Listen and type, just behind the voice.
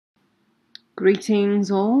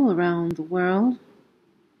Greetings all around the world.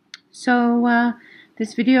 So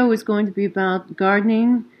this video is going to be about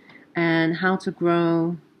gardening and how to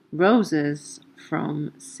grow roses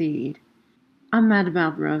from seed. I'm mad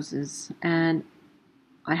about roses, and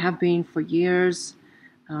I have been for years.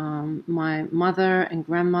 My mother and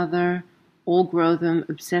grandmother all grow them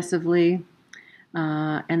obsessively,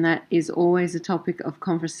 and that is always a topic of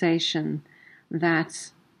conversation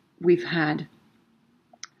that we've had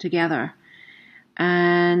together.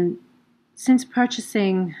 And since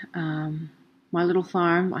purchasing my little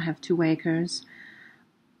farm, I have 2 acres,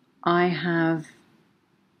 I have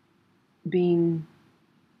been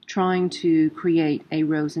trying to create a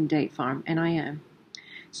rose and date farm, and I am.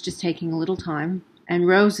 It's just taking a little time. And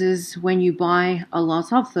roses, when you buy a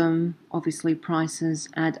lot of them, obviously prices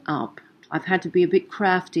add up. I've had to be a bit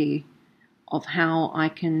crafty of how I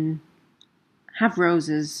can have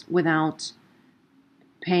roses without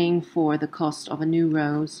paying for the cost of a new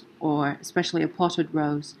rose, or especially a potted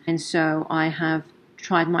rose. And so I have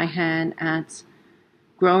tried my hand at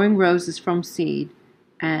growing roses from seed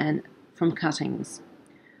and from cuttings.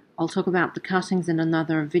 I'll talk about the cuttings in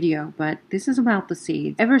another video, but this is about the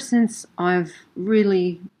seeds. Ever since I've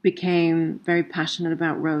really became very passionate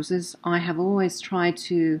about roses, I have always tried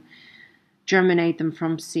to germinate them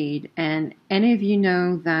from seed. And any of you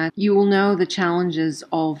know that you will know the challenges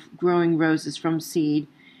of growing roses from seed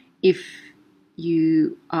if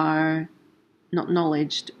you are not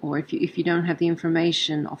knowledgeable, or if you don't have the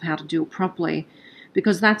information of how to do it properly,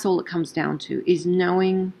 because that's all it comes down to, is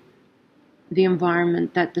knowing the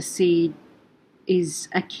environment that the seed is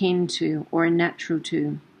akin to or natural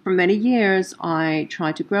to. For many years I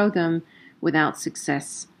tried to grow them without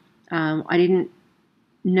success. I didn't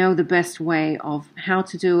know the best way of how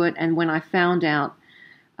to do it, and when I found out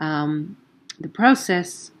the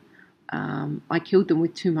process, I killed them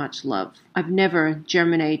with too much love. I've never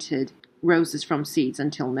germinated roses from seeds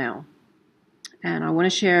until now, and I want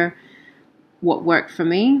to share what worked for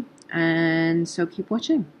me, and so keep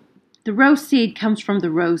watching. The rose seed comes from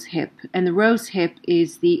the rose hip, and the rose hip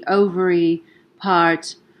is the ovary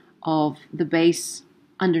part of the base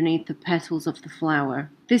underneath the petals of the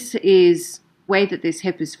flower. This is way that this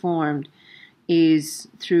hip is formed is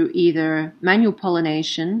through either manual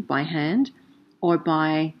pollination by hand or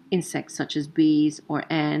by insects such as bees or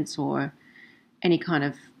ants or any kind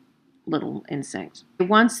of little insect.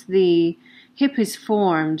 Once the hip is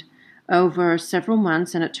formed over several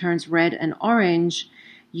months and it turns red and orange,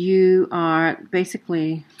 you are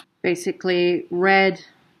basically red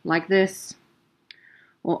like this,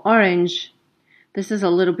 or orange. This is a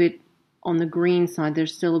little bit on the green side.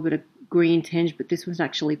 There's still a bit of green tinge, but this was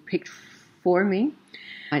actually picked for me.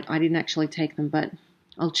 I didn't actually take them, but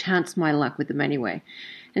I'll chance my luck with them anyway.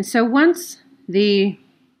 And so once the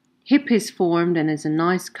hip is formed and is a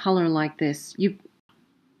nice color like this,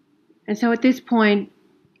 and so at this point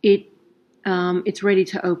it's ready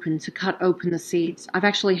to cut open the seeds. I've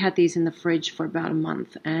actually had these in the fridge for about a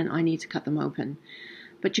month, and I need to cut them open.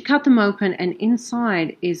 But you cut them open, and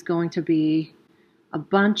inside is going to be a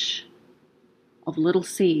bunch of little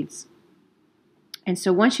seeds. And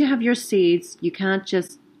so once you have your seeds, you can't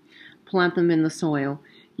just plant them in the soil.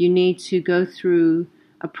 You need to go through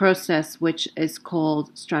a process which is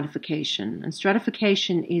called stratification. And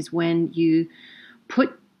stratification is when you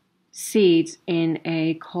put seeds in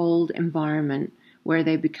a cold environment where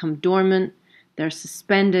they become dormant, they're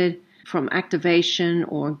suspended from activation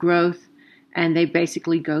or growth, and they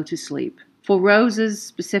basically go to sleep. For roses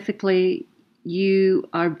specifically, you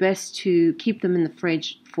are best to keep them in the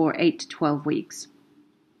fridge for 8 to 12 weeks.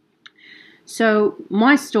 So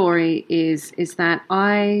my story is that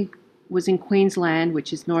I was in Queensland,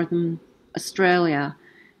 which is northern Australia,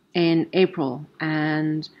 in April,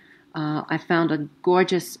 and I found a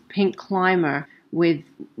gorgeous pink climber with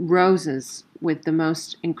roses with the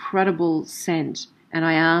most incredible scent, and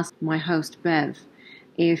I asked my host Bev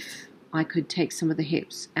if I could take some of the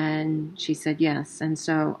hips, and she said yes. And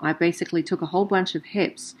so I basically took a whole bunch of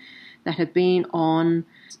hips that had been on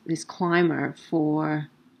this climber for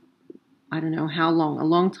I don't know how long, a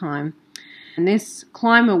long time. And this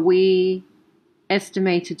climber we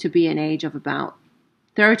estimated to be an age of about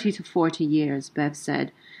 30 to 40 years, Bev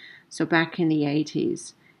said. So back in the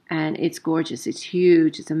 80s. And it's gorgeous, it's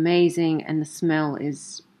huge, it's amazing, and the smell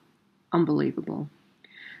is unbelievable.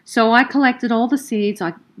 So I collected all the seeds.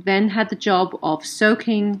 I then had the job of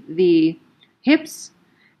soaking the hips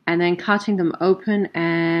and then cutting them open.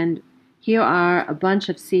 And here are a bunch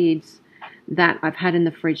of seeds that I've had in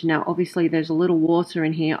the fridge. Now, obviously, there's a little water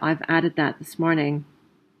in here. I've added that this morning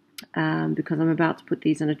because I'm about to put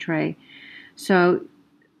these in a tray. So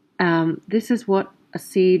This is what a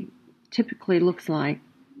seed typically looks like.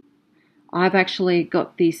 I've actually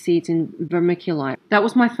got these seeds in vermiculite. That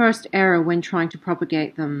was my first error when trying to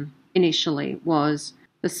propagate them initially, was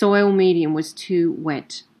the soil medium was too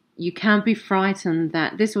wet. You can't be frightened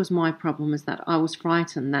that, this was my problem, is that I was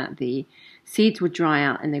frightened that the seeds would dry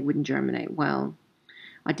out and they wouldn't germinate. Well,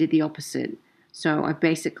 I did the opposite. So I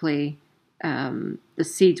basically, the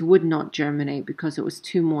seeds would not germinate because it was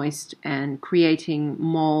too moist and creating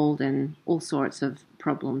mold and all sorts of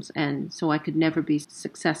problems, and so I could never be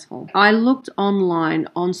successful. I looked online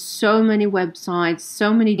on so many websites,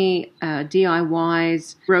 so many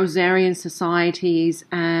DIYs, Rosarian societies,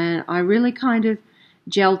 and I really kind of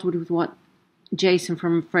gelled with what Jason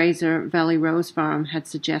from Fraser Valley Rose Farm had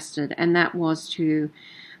suggested, and that was to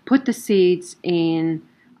put the seeds in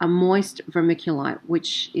a moist vermiculite,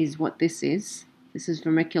 which is what this is. This is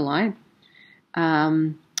vermiculite,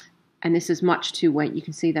 and this is much too wet. You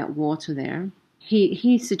can see that water there.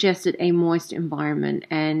 He suggested a moist environment,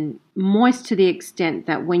 and moist to the extent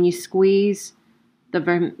that when you squeeze the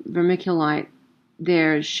vermiculite,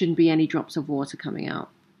 there shouldn't be any drops of water coming out.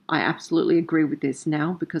 I absolutely agree with this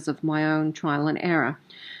now because of my own trial and error.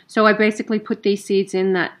 So I basically put these seeds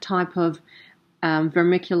in that type of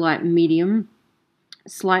vermiculite medium,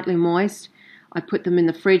 slightly moist. I put them in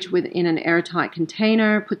the fridge in an airtight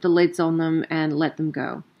container, put the lids on them, and let them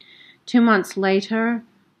go. 2 months later,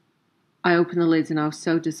 I opened the lids and I was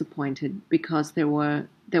so disappointed because there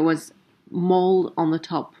was mold on the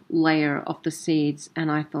top layer of the seeds,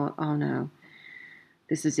 and I thought, oh no,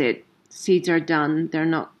 this is it. Seeds are done. They're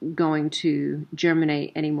not going to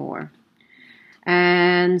germinate anymore.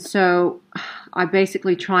 And so I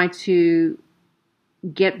basically tried to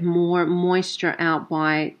get more moisture out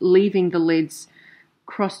by leaving the lids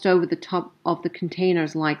crossed over the top of the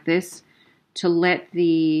containers like this to let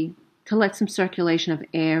some circulation of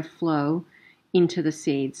air flow into the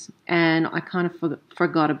seeds. And I kind of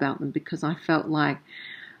forgot about them because I felt like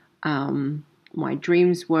my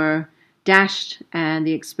dreams were dashed and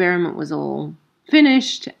the experiment was all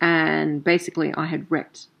finished, and basically I had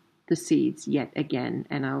wrecked the seeds yet again,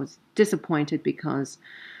 and I was disappointed because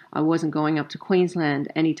I wasn't going up to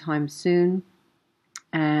Queensland anytime soon,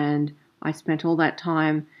 and I spent all that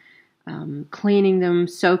time cleaning them,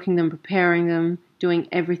 soaking them, preparing them, doing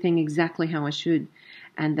everything exactly how I should,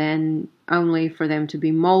 and then only for them to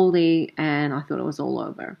be moldy, and I thought it was all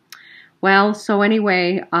over. Well, so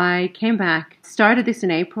anyway, I came back, started this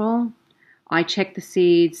in April. I checked the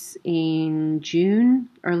seeds in June,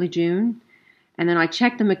 early June, and then I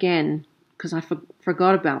checked them again because I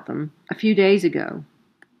forgot about them a few days ago.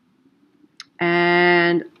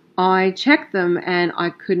 And I checked them and I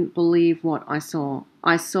couldn't believe what I saw.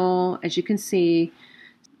 I saw, as you can see,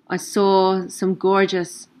 I saw some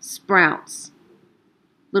gorgeous sprouts,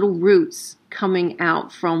 little roots coming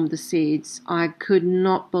out from the seeds. I could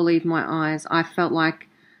not believe my eyes. I felt like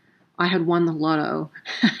I had won the lotto.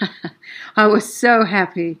 I was so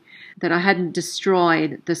happy that I hadn't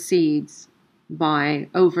destroyed the seeds by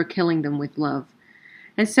overkilling them with love.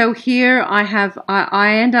 And so here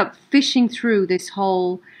I end up fishing through this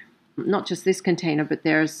whole, not just this container, but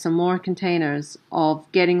there's some more containers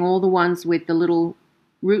of getting all the ones with the little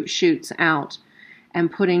root shoots out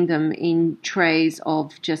and putting them in trays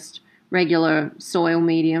of just regular soil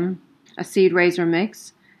medium, a seed raiser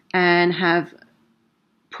mix, and have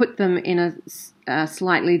put them in a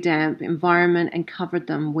slightly damp environment and covered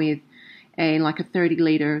them with like a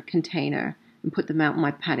 30-liter container and put them out in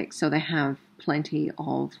my paddock so they have plenty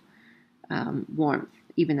of warmth,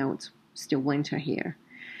 even though it's still winter here.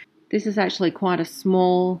 This is actually quite a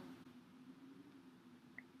small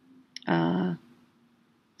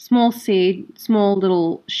seed, small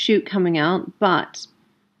little shoot coming out, but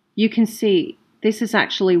you can see this is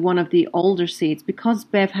actually one of the older seeds because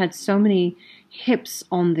Bev had so many hips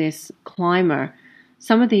on this climber.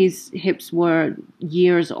 Some of these hips were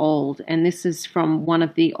years old, and this is from one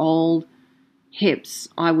of the old hips.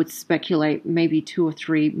 I would speculate maybe 2 or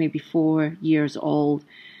 3, maybe 4 years old.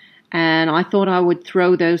 And I thought I would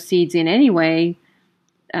throw those seeds in anyway,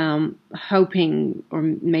 hoping, or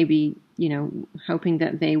maybe, hoping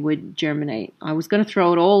that they would germinate. I was going to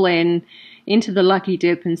throw it all into the lucky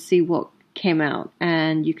dip and see what came out.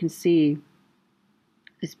 And you can see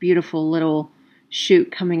this beautiful little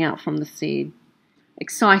shoot coming out from the seed.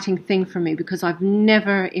 Exciting thing for me because I've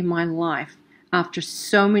never in my life, after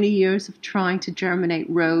so many years of trying to germinate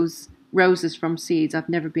roses from seeds, I've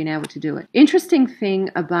never been able to do it. Interesting thing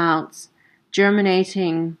about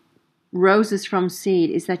germinating roses from seed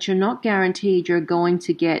is that you're not guaranteed you're going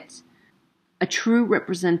to get a true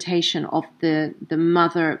representation of the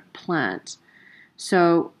mother plant.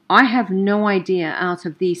 So I have no idea out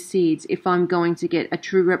of these seeds if I'm going to get a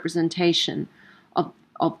true representation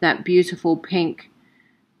of that beautiful pink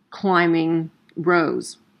climbing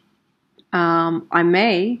rose. I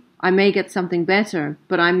may get something better,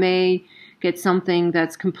 but I may get something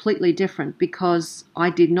that's completely different because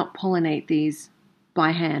I did not pollinate these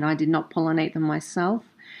by hand. I did not pollinate them myself.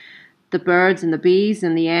 The birds and the bees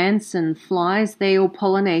and the ants and flies, they all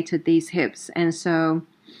pollinated these hips, and so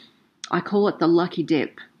I call it the lucky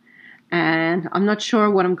dip. And I'm not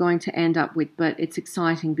sure what I'm going to end up with, but it's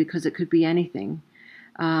exciting because it could be anything.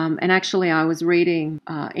 And actually, I was reading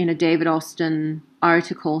in a David Austin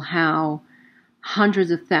article how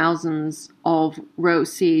hundreds of thousands of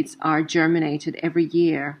rose seeds are germinated every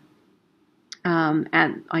year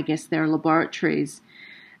at, I guess, their laboratories.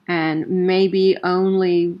 And maybe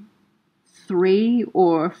only 3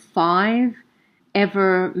 or 5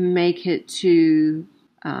 ever make it to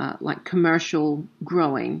like commercial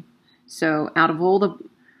growing. So out of all the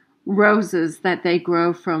roses that they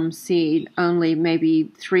grow from seed, only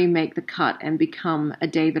maybe 3 make the cut and become a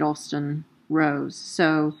David Austin rose.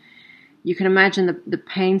 So you can imagine the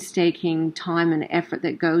painstaking time and effort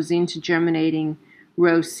that goes into germinating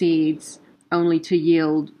rose seeds only to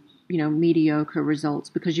yield, mediocre results,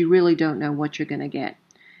 because you really don't know what you're going to get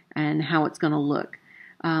and how it's going to look.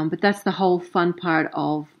 But that's the whole fun part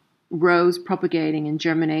of rose propagating and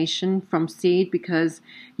germination from seed, because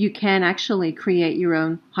you can actually create your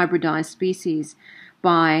own hybridized species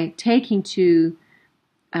by taking 2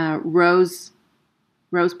 rose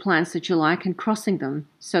plants that you like and crossing them.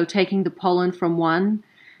 So taking the pollen from one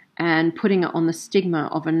and putting it on the stigma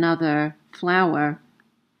of another flower,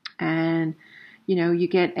 and you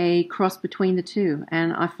get a cross between the 2,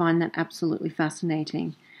 and I find that absolutely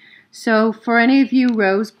fascinating. So for any of you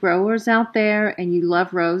rose growers out there and you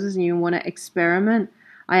love roses and you want to experiment,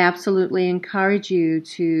 I absolutely encourage you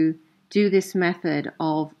to do this method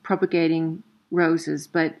of propagating roses.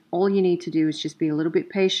 But all you need to do is just be a little bit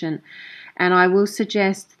patient. And I will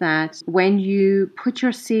suggest that when you put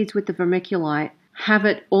your seeds with the vermiculite, have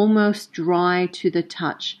it almost dry to the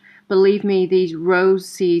touch. Believe me, these rose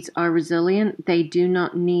seeds are resilient. They do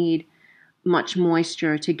not need much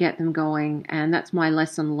moisture to get them going, and that's my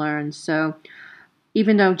lesson learned. So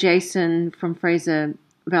even though Jason from Fraser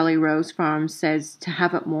Valley Rose Farm says to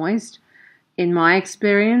have it moist, in my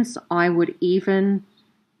experience, I would even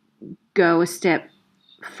go a step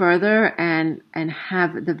further and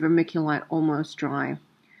have the vermiculite almost dry.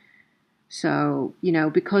 So,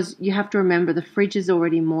 because you have to remember the fridge is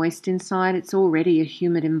already moist inside. It's already a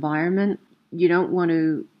humid environment. You don't want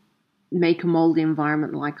to make a moldy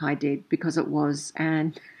environment like I did, because it was,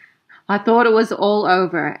 and I thought it was all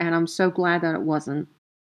over, and I'm so glad that it wasn't.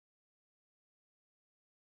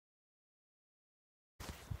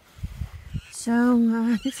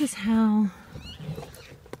 So this is how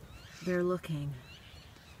they're looking.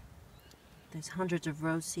 There's hundreds of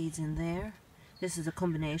rose seeds in there. This is a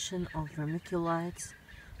combination of vermiculites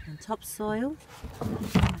and topsoil.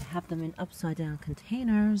 I have them in upside down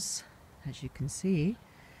containers, as you can see,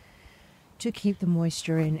 to keep the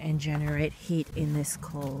moisture in and generate heat in this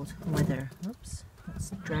cold weather. Oops, that's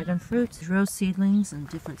dragon fruit, rose seedlings in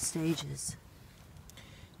different stages.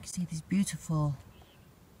 You can see these beautiful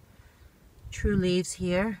true leaves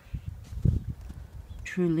here,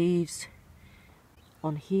 true leaves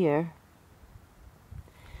on here,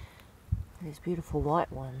 these beautiful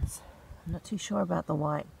white ones. I'm not too sure about the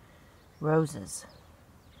white roses.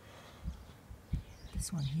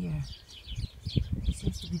 This one here, he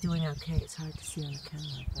seems to be doing okay. It's hard to see on the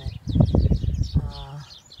camera, but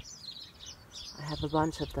I have a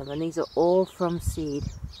bunch of them, and these are all from seed,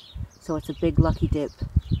 so it's a big lucky dip.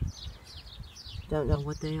 Don't know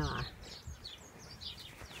what they are.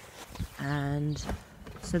 And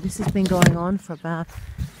so this has been going on for about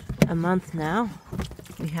a month now.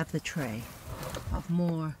 We have the tray of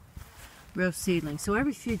more rose seedlings. So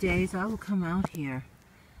every few days I will come out here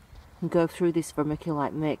and go through this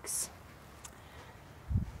vermiculite mix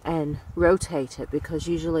and rotate it, because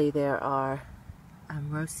usually there are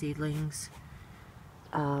rose seedlings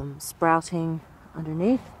sprouting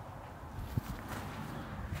underneath.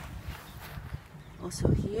 Also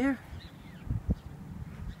here,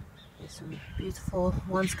 there's some beautiful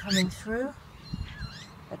ones coming through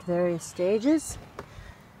at various stages.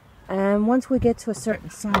 And once we get to a certain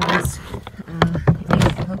size,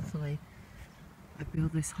 hopefully I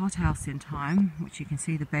build this hothouse in time, which you can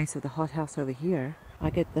see the base of the hothouse over here. I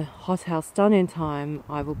get the hothouse done in time,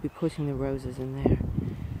 I will be putting the roses in there.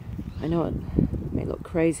 I know it may look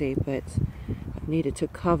crazy, but I've needed to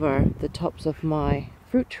cover the tops of my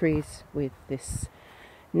fruit trees with this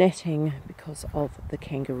netting because of the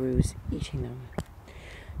kangaroos eating them.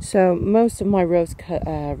 So most of my rose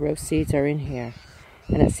seeds are in here,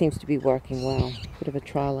 and it seems to be working well. Bit of a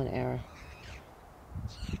trial and error.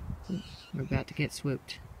 We're about to get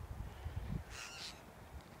swooped.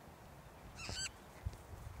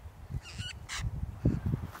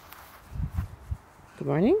 Good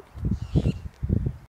morning.